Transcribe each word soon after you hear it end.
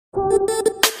Hello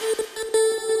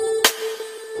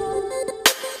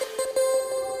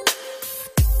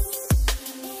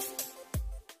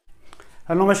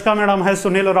नमस्कार, मेरा नाम है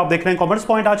सुनील और आप देख रहे हैं कॉमर्स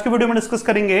पॉइंट। आज के वीडियो में डिस्कस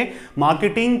करेंगे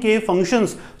मार्केटिंग के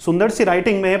फंक्शंस। सुंदर सी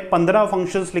राइटिंग में 15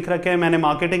 फंक्शंस लिख रखे हैं मैंने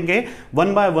मार्केटिंग के,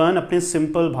 वन बाय वन अपनी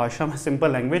सिंपल भाषा में,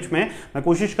 सिंपल लैंग्वेज में। मैं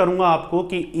कोशिश करूंगा आपको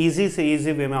कि इजी से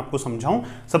इजी वे में आपको समझाऊं।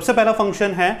 सबसे पहला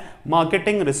फंक्शन है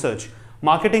मार्केटिंग रिसर्च।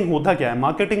 मार्केटिंग होता क्या है?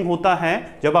 मार्केटिंग होता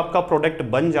है जब आपका प्रोडक्ट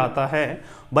बन जाता है,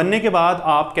 बनने के बाद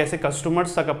आप कैसे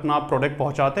कस्टमर्स तक अपना प्रोडक्ट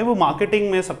पहुंचाते हैं, वो मार्केटिंग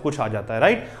में सब कुछ आ जाता है,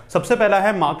 राइट। सबसे पहला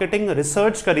है मार्केटिंग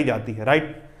रिसर्च करी जाती है,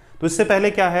 राइट। तो इससे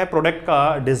पहले क्या है, प्रोडक्ट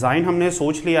का डिजाइन हमने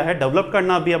सोच लिया है, डेवलप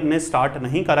करना अभी हमने स्टार्ट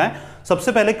नहीं करा है।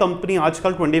 सबसे पहले कंपनी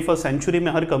आजकल 21st सेंचुरी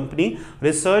में हर कंपनी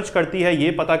रिसर्च करती है,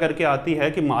 ये पता करके आती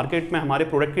है कि मार्केट में हमारे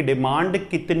प्रोडक्ट की डिमांड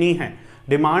कितनी है,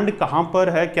 डिमांड कहां पर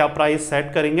है, क्या प्राइस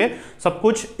सेट करेंगे, सब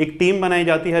कुछ एक टीम बनाई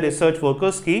जाती है रिसर्च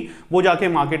वर्कर्स की। वो जाके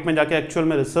मार्केट में जाके एक्चुअल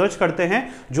में रिसर्च करते हैं,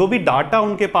 जो भी डाटा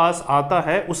उनके पास आता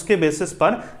है उसके बेसिस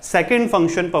पर सेकंड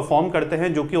फंक्शन परफॉर्म करते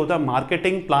हैं, जो कि होता है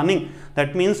marketing planning.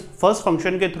 That means first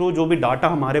function के थ्रू जो भी डाटा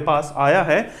हमारे पास आया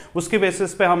है उसके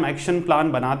बेसिस पे हम एक्शन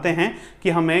प्लान बनाते हैं कि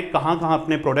हमें कहां कहां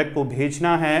अपने प्रोडक्ट को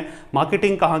भेजना है,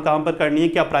 मार्केटिंग कहां कहां पर करनी है,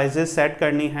 क्या प्राइजेस सेट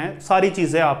करनी है, सारी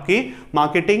चीजें आपकी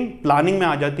मार्केटिंग प्लानिंग में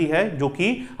आ जाती है, जो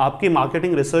कि आपकी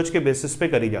मार्केटिंग रिसर्च के बेसिस पे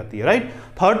करी जाती है, राइट।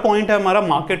 थर्ड पॉइंट है हमारा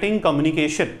मार्केटिंग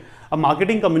कम्युनिकेशन। अब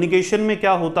मार्केटिंग कम्युनिकेशन में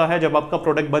क्या होता है, जब आपका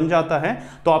प्रोडक्ट बन जाता है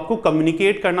तो आपको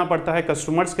कम्युनिकेट करना पड़ता है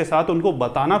कस्टमर्स के साथ, उनको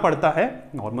बताना पड़ता है।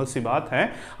 नॉर्मल सी बात है,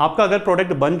 आपका अगर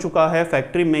प्रोडक्ट बन चुका है,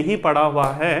 फैक्ट्री में ही पड़ा हुआ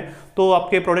है, तो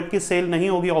आपके प्रोडक्ट की सेल नहीं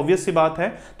होगी, ऑब्वियस सी बात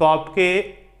है। तो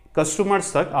आपके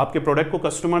कस्टमर्स तक, आपके प्रोडक्ट को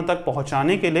कस्टमर तक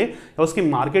पहुंचाने के लिए उसकी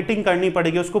मार्केटिंग करनी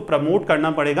पड़ेगी, उसको प्रमोट करना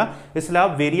पड़ेगा। इसलिए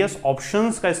आप वेरियस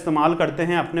ऑप्शंस का इस्तेमाल करते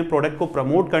हैं अपने प्रोडक्ट को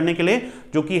प्रमोट करने के लिए,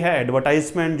 जो कि है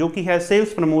एडवर्टाइजमेंट, जो कि है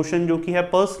सेल्स प्रमोशन, जो कि है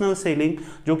पर्सनल सेलिंग,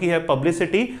 जो कि है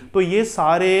पब्लिसिटी। तो ये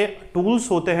सारे टूल्स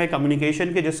होते हैं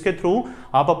कम्युनिकेशन के, जिसके थ्रू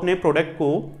आप अपने प्रोडक्ट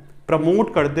को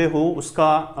प्रमोट करते हो,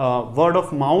 उसका वर्ड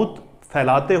ऑफ माउथ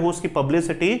फैलाते हो, उसकी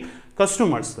पब्लिसिटी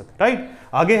कस्टमर्स तक, राइट।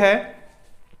 आगे है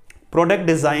प्रोडक्ट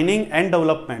डिजाइनिंग एंड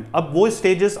डेवलपमेंट। अब वो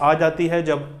स्टेजेस आ जाती है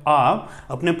जब आप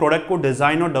अपने प्रोडक्ट को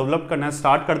डिजाइन और डेवलप करना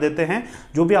स्टार्ट कर देते हैं।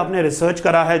 जो भी आपने रिसर्च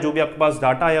करा है, जो भी आपके पास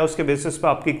डाटा आया, उसके बेसिस पे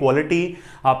आपकी क्वालिटी,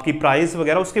 आपकी प्राइस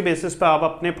वगैरह, उसके बेसिस पे आप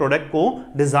अपने प्रोडक्ट को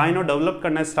डिजाइन और डेवलप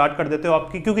करना स्टार्ट कर देते हो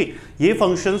आपकी। क्योंकि ये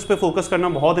फंक्शंस पे फोकस करना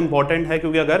बहुत इंपॉर्टेंट है,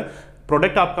 क्योंकि अगर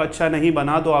प्रोडक्ट आपका अच्छा नहीं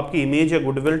बना तो आपकी इमेज या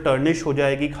गुडविल टर्निश हो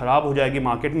जाएगी, खराब हो जाएगी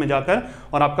मार्केट में जाकर,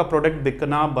 और आपका प्रोडक्ट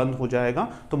बिकना बंद हो जाएगा।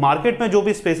 तो मार्केट में जो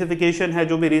भी स्पेसिफिकेशन है,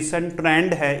 जो भी रिसेंट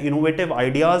ट्रेंड है, इनोवेटिव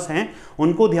आइडियाज हैं,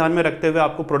 उनको ध्यान में रखते हुए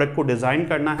आपको प्रोडक्ट को डिजाइन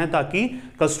करना है, ताकि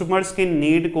कस्टमर्स की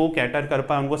नीड को कैटर कर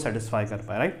पाए, उनको सेटिस्फाई कर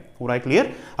पाए, राइट। पूरा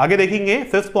क्लियर। आगे देखेंगे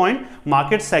fifth point,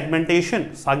 market segmentation.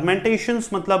 Segmentation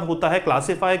मतलब होता है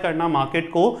क्लासिफाई करना मार्केट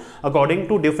को according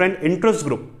to different interest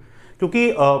group.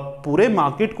 क्योंकि पूरे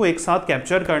मार्केट को एक साथ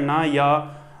कैप्चर करना,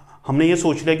 या हमने ये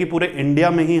सोच लिया कि पूरे इंडिया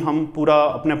में ही हम पूरा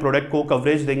अपने प्रोडक्ट को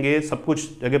कवरेज देंगे, सब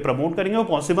कुछ जगह प्रमोट करेंगे, वो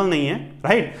पॉसिबल नहीं है,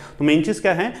 राइट। तो मेन चीज़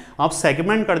क्या है, आप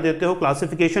सेगमेंट कर देते हो,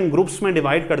 क्लासिफिकेशन ग्रुप्स में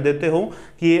डिवाइड कर देते हो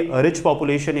कि रिच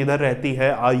पॉपुलेशन इधर रहती है,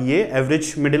 ये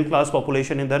एवरेज मिडिल क्लास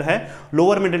पॉपुलेशन इधर है,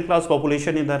 लोअर मिडिल क्लास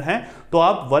पॉपुलेशन इधर है। तो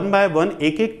आप वन बाय वन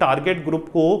एक एक टारगेट ग्रुप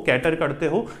को कैटर करते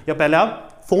हो। या पहले आप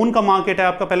फोन का मार्केट है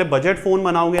आपका, पहले बजट फोन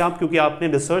बनाओगे आप, क्योंकि आपने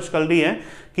रिसर्च कर ली है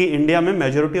कि इंडिया में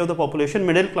majority of the population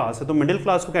middle class है, तो मिडिल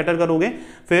क्लास को कैटर करोगे।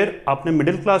 फिर आपने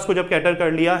मिडिल क्लास को जब कैटर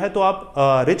कर लिया है तो आप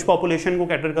रिच पॉपुलेशन को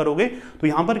कैटर करोगे। तो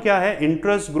यहां पर क्या है,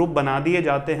 इंटरेस्ट ग्रुप बना दिए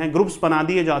जाते हैं, ग्रुप्स बना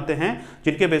दिए जाते हैं,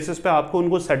 जिनके बेसिस पे आपको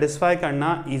उनको सेटिस्फाई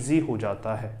करना ईजी हो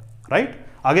जाता है, राइट।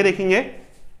 आगे देखेंगे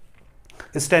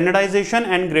स्टैंडर्डाइजेशन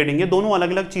एंड ग्रेडिंग। ये दोनों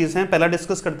अलग अलग चीज हैं। पहला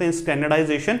डिस्कस करते हैं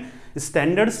स्टैंडर्डाइजेशन,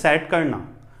 स्टैंडर्ड सेट करना,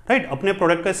 राइट। अपने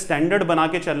प्रोडक्ट का स्टैंडर्ड बना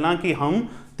के चलना कि हम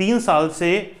 3 साल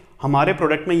से हमारे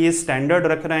प्रोडक्ट में ये स्टैंडर्ड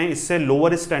रख रहे हैं, इससे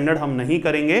लोअर स्टैंडर्ड हम नहीं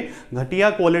करेंगे, घटिया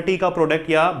क्वालिटी का प्रोडक्ट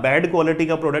या बैड क्वालिटी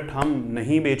का प्रोडक्ट हम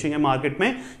नहीं बेचेंगे मार्केट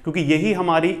में, क्योंकि यही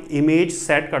हमारी इमेज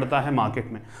सेट करता है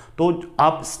मार्केट में। तो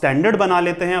आप स्टैंडर्ड बना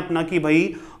लेते हैं अपना कि भाई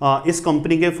इस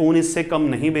कंपनी के फोन इससे कम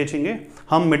नहीं बेचेंगे,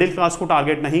 हम मिडिल क्लास को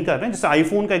टारगेट नहीं कर रहे हैं। जैसे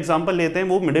आईफोन का एग्जांपल लेते हैं,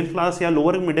 वो मिडिल क्लास या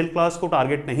लोअर मिडिल क्लास को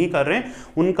टारगेट नहीं कर रहे हैं,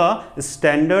 उनका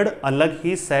स्टैंडर्ड अलग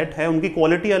ही सेट है, उनकी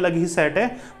क्वालिटी अलग ही सेट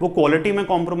है, वो क्वालिटी में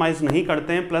कॉम्प्रोमाइज नहीं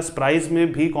करते हैं, प्लस प्राइस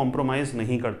में भी कॉम्प्रोमाइज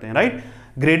नहीं करते हैं, राइट।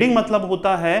 ग्रेडिंग मतलब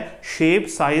होता है शेप,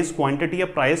 साइज, क्वांटिटी या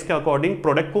प्राइस के अकॉर्डिंग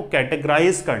प्रोडक्ट को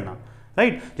कैटेगराइज करना,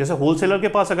 राइट। जैसे होलसेलर के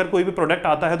पास अगर कोई भी प्रोडक्ट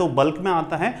आता है तो बल्क में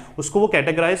आता है, उसको वो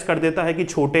कैटेगराइज कर देता है कि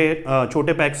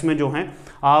छोटे पैक्स में जो हैं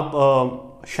आप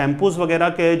शैम्पूज वगैरह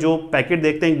के जो पैकेट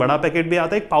देखते हैं, एक बड़ा पैकेट भी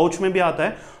आता है, एक पाउच में भी आता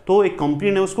है, तो एक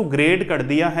कंपनी ने उसको ग्रेड कर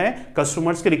दिया है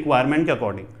कस्टमर्स के रिक्वायरमेंट के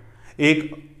अकॉर्डिंग।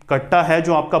 एक कट्टा है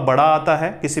जो आपका बड़ा आता है,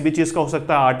 किसी भी चीज़ का हो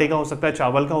सकता है, आटे का हो सकता है,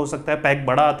 चावल का हो सकता है, पैक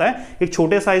बड़ा आता है, एक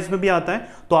छोटे साइज में भी आता है,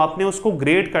 तो आपने उसको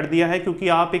ग्रेड कर दिया है क्योंकि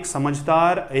आप एक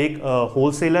समझदार एक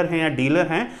होलसेलर हैं या डीलर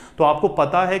हैं, तो आपको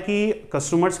पता है कि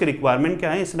कस्टमर्स की रिक्वायरमेंट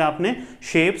क्या है, इसलिए आपने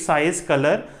शेप, साइज,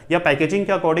 कलर या पैकेजिंग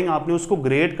के अकॉर्डिंग आपने उसको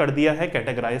ग्रेड कर दिया है,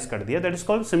 कैटेगराइज कर दिया, that is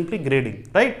called simply grading,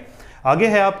 right. आगे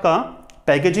है आपका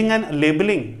पैकेजिंग एंड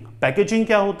लेबलिंग। पैकेजिंग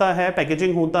क्या होता है?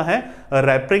 पैकेजिंग होता है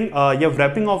रैपिंग या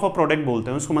रैपिंग ऑफ अ प्रोडक्ट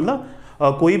बोलते हैं उसको,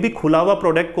 मतलब कोई भी खुला हुआ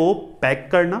प्रोडक्ट को पैक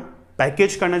करना,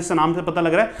 पैकेज करना, जैसे नाम से पता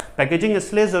लग रहा है। पैकेजिंग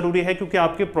इसलिए जरूरी है क्योंकि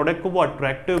आपके प्रोडक्ट को वो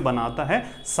अट्रैक्टिव बनाता है।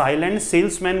 साइलेंट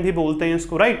सेल्समैन भी बोलते हैं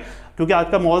इसको, राइट, क्योंकि आज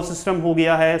का मॉल सिस्टम हो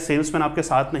गया है, सेल्समैन आपके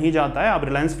साथ नहीं जाता है। आप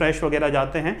रिलायंस फ्रेश वगैरह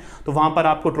जाते हैं तो वहां पर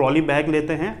आपको ट्रॉली बैग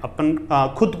लेते हैं,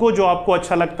 अपन खुद को जो आपको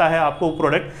अच्छा लगता है आपको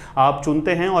प्रोडक्ट आप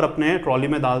चुनते हैं और अपने ट्रॉली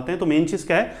में डालते हैं। तो मेन चीज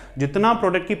क्या है, जितना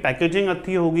प्रोडक्ट की पैकेजिंग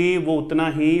अच्छी होगी वो उतना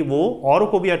ही वो औरों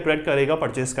को भी अट्रैक्ट करेगा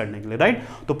परचेस करने के लिए, राइट।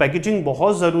 तो पैकेजिंग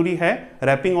बहुत जरूरी है,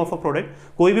 रैपिंग ऑफ अ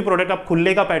प्रोडक्ट। कोई भी प्रोडक्ट आप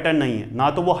खुले का पैटर्न नहीं है, ना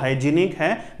तो वो हाइजीनिक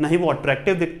है, ना ही वो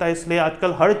अट्रैक्टिव दिखता है, इसलिए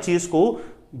आजकल हर चीज को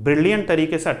ब्रिलियंट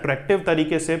तरीके से, अट्रैक्टिव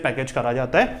तरीके से पैकेज करा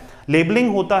जाता है।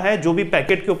 लेबलिंग होता है जो भी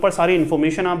पैकेट के ऊपर सारी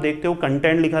इंफॉर्मेशन आप देखते हो,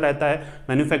 कंटेंट लिखा रहता है,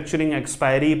 मैन्युफैक्चरिंग,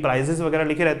 एक्सपायरी, प्राइसेस वगैरह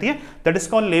लिखी रहती है, दैट इज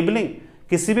कॉल्ड लेबलिंग।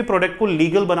 किसी भी प्रोडक्ट को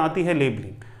लीगल बनाती है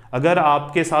लेबलिंग। अगर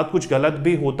आपके साथ कुछ गलत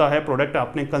भी होता है, प्रोडक्ट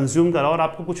आपने कंज्यूम करा और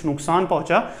आपको कुछ नुकसान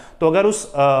पहुंचा, तो अगर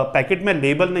उस पैकेट में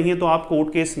लेबल नहीं है तो आप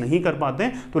कोर्ट केस नहीं कर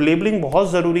पाते। तो लेबलिंग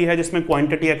बहुत जरूरी है, जिसमें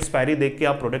क्वांटिटी, एक्सपायरी देख के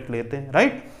आप प्रोडक्ट लेते हैं,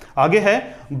 राइट। आगे है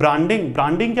ब्रांडिंग।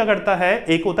 ब्रांडिंग क्या करता है,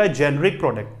 एक होता है जेनरिक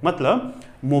प्रोडक्ट, मतलब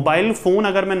मोबाइल फोन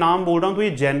अगर मैं नाम बोल रहा हूं तो ये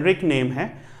जेनरिक नेम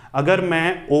है। अगर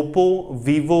मैं Oppo,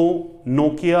 Vivo,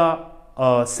 Nokia,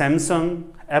 Samsung,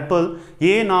 Apple,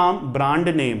 ये नाम ब्रांड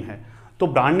नेम है। तो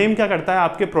ब्रांड नेम क्या करता है,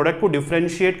 आपके प्रोडक्ट को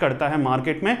डिफरेंशिएट करता है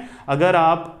मार्केट में। अगर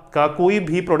आपका कोई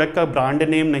भी प्रोडक्ट का ब्रांड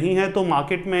नेम नहीं है तो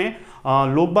मार्केट में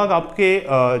लोग बाग आपके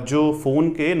जो फोन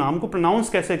के नाम को प्रोनाउंस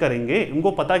कैसे करेंगे,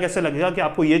 उनको पता कैसे लगेगा कि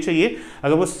आपको ये चाहिए।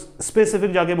 अगर वो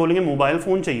स्पेसिफिक जाके बोलेंगे मोबाइल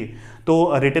फोन चाहिए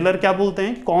तो रिटेलर क्या बोलते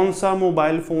हैं, कौन सा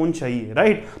मोबाइल फोन चाहिए,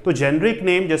 राइट। तो जेनरिक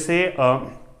नेम, जैसे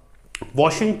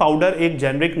वॉशिंग पाउडर एक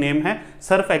जेनरिक नेम है,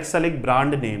 सर्फ एक्सेल एक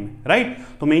ब्रांड नेम है, राइट।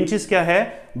 तो मेन चीज क्या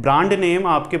है, ब्रांड नेम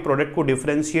आपके प्रोडक्ट को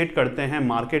डिफरेंशिएट करते हैं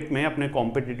मार्केट में अपने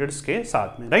कॉम्पिटिटर्स के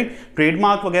साथ में, राइट।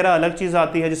 ट्रेडमार्क वगैरह अलग चीज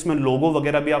आती है जिसमें लोगो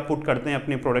वगैरह भी आप पुट करते हैं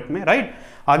अपने प्रोडक्ट में, राइट।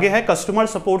 आगे है कस्टमर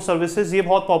सपोर्ट सर्विसेज। ये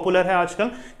बहुत पॉपुलर है आजकल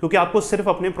क्योंकि आपको सिर्फ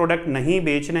अपने प्रोडक्ट नहीं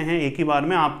बेचने हैं एक ही बार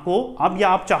में, आपको अब या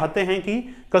आप चाहते हैं कि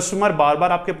कस्टमर बार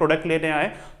बार आपके प्रोडक्ट लेने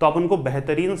आए तो आप उनको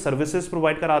बेहतरीन सर्विसेज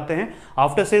प्रोवाइड कराते हैं।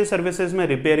 आफ्टर सेल सर्विसेज में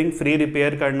रिपेयरिंग, फ्री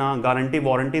रिपेयर करना, गारंटी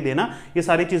वारंटी देना, ये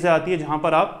सारी चीजें आती है जहां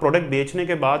पर आप प्रोडक्ट बेचने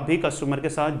के बाद भी कस्टमर के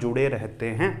साथ जुड़े रहते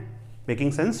हैं।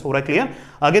 मेकिंग सेंस, हो रहा है क्लियर।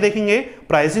 आगे देखेंगे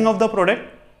pricing of the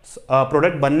product.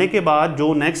 Product बनने के बाद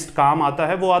जो नेक्स्ट काम आता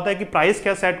है वो आता है कि प्राइस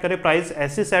क्या सेट करें। प्राइस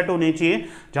ऐसी सेट होनी चाहिए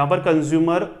जहां पर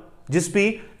कंज्यूमर, जिस भी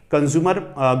कंज्यूमर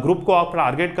ग्रुप को आप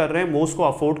टारगेट कर रहे हैं वो उसको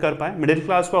अफोर्ड कर पाए। मिडिल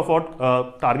क्लास को अफोर्ड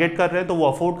टारगेट कर रहे हैं तो वो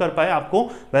अफोर्ड कर पाए, आपको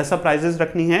वैसा प्राइजेस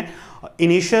रखनी है।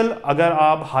 इनिशियल अगर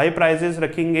आप हाई प्राइजेस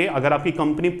रखेंगे, अगर आपकी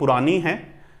कंपनी पुरानी है,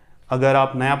 अगर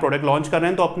आप नया प्रोडक्ट लॉन्च कर रहे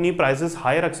हैं तो अपनी प्राइसेस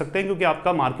हाई रख सकते हैं क्योंकि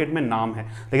आपका मार्केट में नाम है।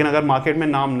 लेकिन अगर मार्केट में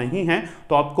नाम नहीं है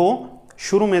तो आपको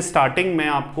शुरू में, स्टार्टिंग में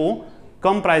आपको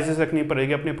कम प्राइसेस रखनी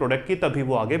पड़ेगी अपने प्रोडक्ट की, तभी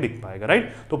वो आगे बिक पाएगा,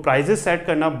 राइट। तो प्राइसेस सेट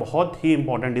करना बहुत ही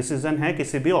इंपॉर्टेंट डिसीजन है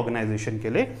किसी भी ऑर्गेनाइजेशन के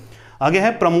लिए। आगे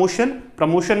है प्रमोशन।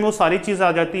 प्रमोशन में वो सारी चीज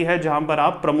आ जाती है जहां पर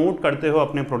आप प्रमोट करते हो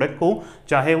अपने प्रोडक्ट को,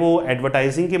 चाहे वो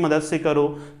एडवर्टाइजिंग की मदद से करो,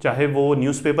 चाहे वो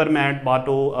न्यूज़पेपर में add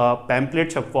बांटो,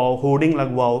 pamphlet छपवाओ, hoarding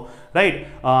लगवाओ, right.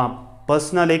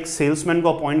 Personal एक सेल्समैन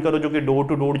को अपॉइंट करो जो कि डोर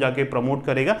टू डोर जाके प्रमोट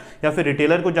करेगा, या फिर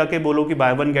रिटेलर को जाके बोलो कि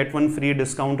by one get one free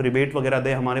discount, rebate वगैरह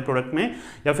दे हमारे प्रोडक्ट में,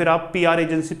 या फिर आप PR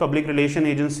agency, public relation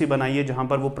agency बनाइए जहां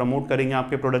पर वो प्रमोट करेंगे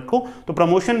आपके प्रोडक्ट को। तो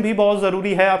प्रमोशन भी बहुत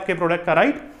जरूरी है आपके प्रोडक्ट का,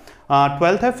 राइट।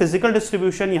 12th है फिजिकल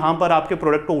डिस्ट्रीब्यूशन। यहां पर आपके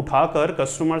प्रोडक्ट को उठाकर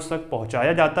कस्टमर्स तक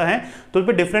पहुंचाया जाता है। तो इस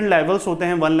पर डिफरेंट लेवल्स होते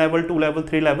हैं, 1 लेवल, 2 लेवल,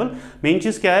 3 लेवल। मेन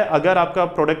चीज क्या है, अगर आपका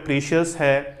प्रोडक्ट प्रीशियस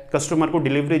है, कस्टमर को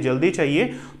डिलीवरी जल्दी चाहिए,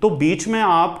 तो बीच में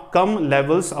आप कम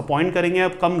लेवल्स अपॉइंट करेंगे,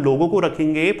 आप कम लोगों को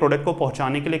रखेंगे प्रोडक्ट को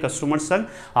पहुंचाने के लिए कस्टमर्स तक।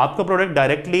 आपका प्रोडक्ट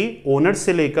डायरेक्टली ओनर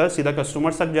से लेकर सीधा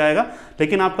कस्टमर तक जाएगा,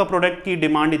 लेकिन आपका प्रोडक्ट की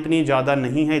डिमांड इतनी ज़्यादा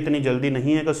नहीं है, इतनी जल्दी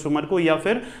नहीं है कस्टमर को, या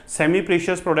फिर सेमी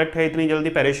प्रीशियस प्रोडक्ट है, इतनी जल्दी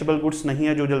पेरिशेबल गुड्स नहीं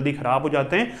है जो जल्दी खराब हो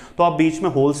जाते हैं, तो आप बीच में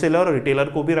होलसेलर और रिटेलर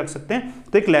को भी रख सकते हैं।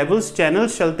 तो एक लेवल्स,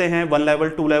 चैनल्स चलते हैं, 1 लेवल,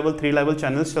 2 लेवल, 3 लेवल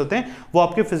चैनल्स चलते हैं, वो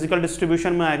आपके फिजिकल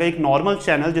डिस्ट्रीब्यूशन में आएगा। एक नॉर्मल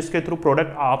चैनल जिसके थ्रू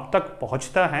प्रोडक्ट आप तक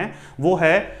पहुंचता है वो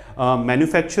है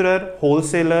मैन्युफैक्चरर,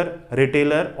 होलसेलर,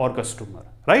 रिटेलर और कस्टमर,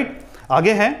 राइट।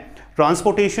 आगे है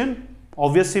ट्रांसपोर्टेशन।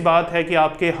 ऑब्वियस सी बात है कि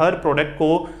आपके हर प्रोडक्ट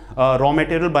को रॉ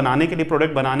मटेरियल बनाने के लिए,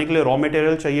 प्रोडक्ट बनाने के लिए रॉ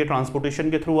मटेरियल चाहिए, ट्रांसपोर्टेशन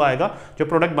के थ्रू आएगा। जब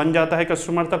प्रोडक्ट बन जाता है,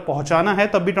 कस्टमर तक पहुंचाना है,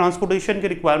 तब भी ट्रांसपोर्टेशन की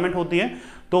रिक्वायरमेंट होती है।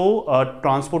 तो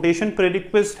ट्रांसपोर्टेशन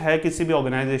प्रीरिक्विजिट है किसी भी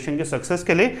ऑर्गेनाइजेशन के सक्सेस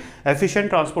के लिए। एफिशिएंट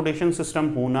ट्रांसपोर्टेशन सिस्टम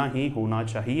होना ही होना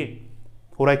चाहिए।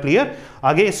 हो रहा है क्लियर?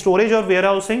 आगे स्टोरेज और वेयर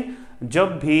हाउसिंग।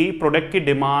 जब भी प्रोडक्ट की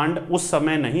डिमांड उस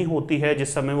समय नहीं होती है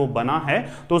जिस समय वो बना है,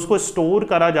 तो उसको स्टोर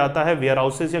करा जाता है वेयर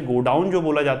हाउसेज या गोडाउन जो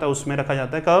बोला जाता है, उसमें रखा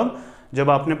जाता है। कब? जब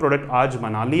आपने प्रोडक्ट आज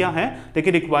बना लिया है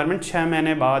लेकिन रिक्वायरमेंट 6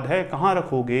 महीने बाद है, कहां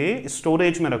रखोगे?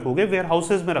 स्टोरेज में रखोगे, वेयर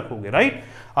हाउसेज में रखोगे, राइट।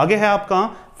 आगे है आपका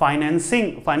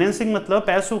फाइनेंसिंग। फाइनेंसिंग मतलब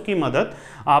पैसों की मदद।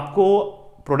 आपको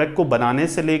प्रोडक्ट को बनाने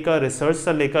से लेकर, रिसर्च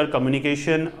से लेकर,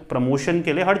 कम्युनिकेशन, प्रमोशन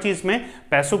के लिए हर चीज में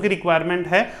पैसों की रिक्वायरमेंट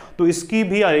है। तो इसकी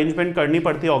भी अरेंजमेंट करनी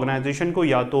पड़ती है ऑर्गेनाइजेशन को।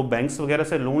 या तो बैंक्स वगैरह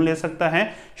से लोन ले सकता है,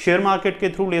 शेयर मार्केट के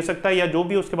थ्रू ले सकता है, या जो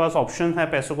भी उसके पास ऑप्शन है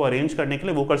पैसों को अरेंज करने के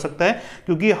लिए वो कर सकता है।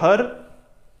 क्योंकि हर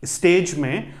स्टेज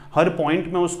में, हर पॉइंट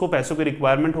में उसको पैसों की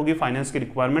रिक्वायरमेंट होगी, फाइनेंस की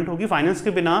रिक्वायरमेंट होगी। फाइनेंस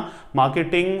के बिना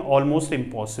मार्केटिंग ऑलमोस्ट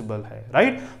इम्पॉसिबल है,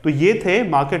 राइट। तो ये थे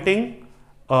मार्केटिंग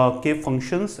के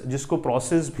फंक्शंस, जिसको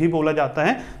प्रोसेस भी बोला जाता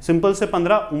है। सिंपल से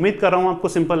 15। उम्मीद कर रहा हूं आपको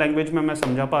सिंपल लैंग्वेज में मैं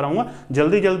समझा पा रहा हूँ।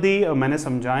 जल्दी जल्दी मैंने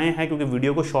समझाए हैं क्योंकि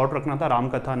वीडियो को शॉर्ट रखना था,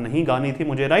 रामकथा नहीं गानी थी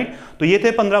मुझे, राइट। तो ये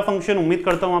थे 15 फंक्शन। उम्मीद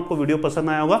करता हूं आपको वीडियो पसंद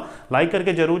आया होगा। लाइक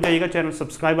करके जरूर जाइएगा, चैनल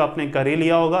सब्सक्राइब आपने कर ही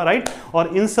लिया होगा, राइट।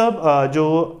 और इन सब जो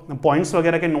पॉइंट्स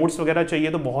वगैरह के नोट्स वगैरह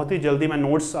चाहिए तो बहुत ही जल्दी मैं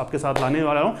नोट्स आपके साथ लाने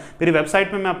वाला हूँ। मेरी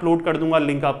वेबसाइट में मैं अपलोड कर दूंगा,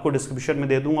 लिंक आपको डिस्क्रिप्शन में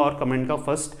दे दूंगा, और कमेंट का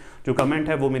फर्स्ट जो कमेंट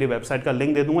है वो मेरी वेबसाइट का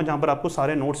लिंक दे दूंगा, जहां पर आपको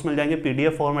सारे नोट्स मिल जाएंगे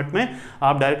पीडीएफ फॉर्मेट में।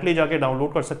 आप डायरेक्टली जाके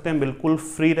डाउनलोड कर सकते हैं, बिल्कुल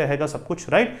फ्री रहेगा सब कुछ,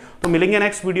 राइट। तो मिलेंगे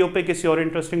नेक्स्ट वीडियो पे किसी और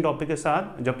इंटरेस्टिंग टॉपिक के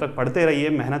साथ। जब तक पढ़ते रहिए,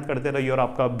 मेहनत करते रहिए, और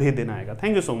आपका भी दिन आएगा।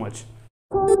 Thank you so much.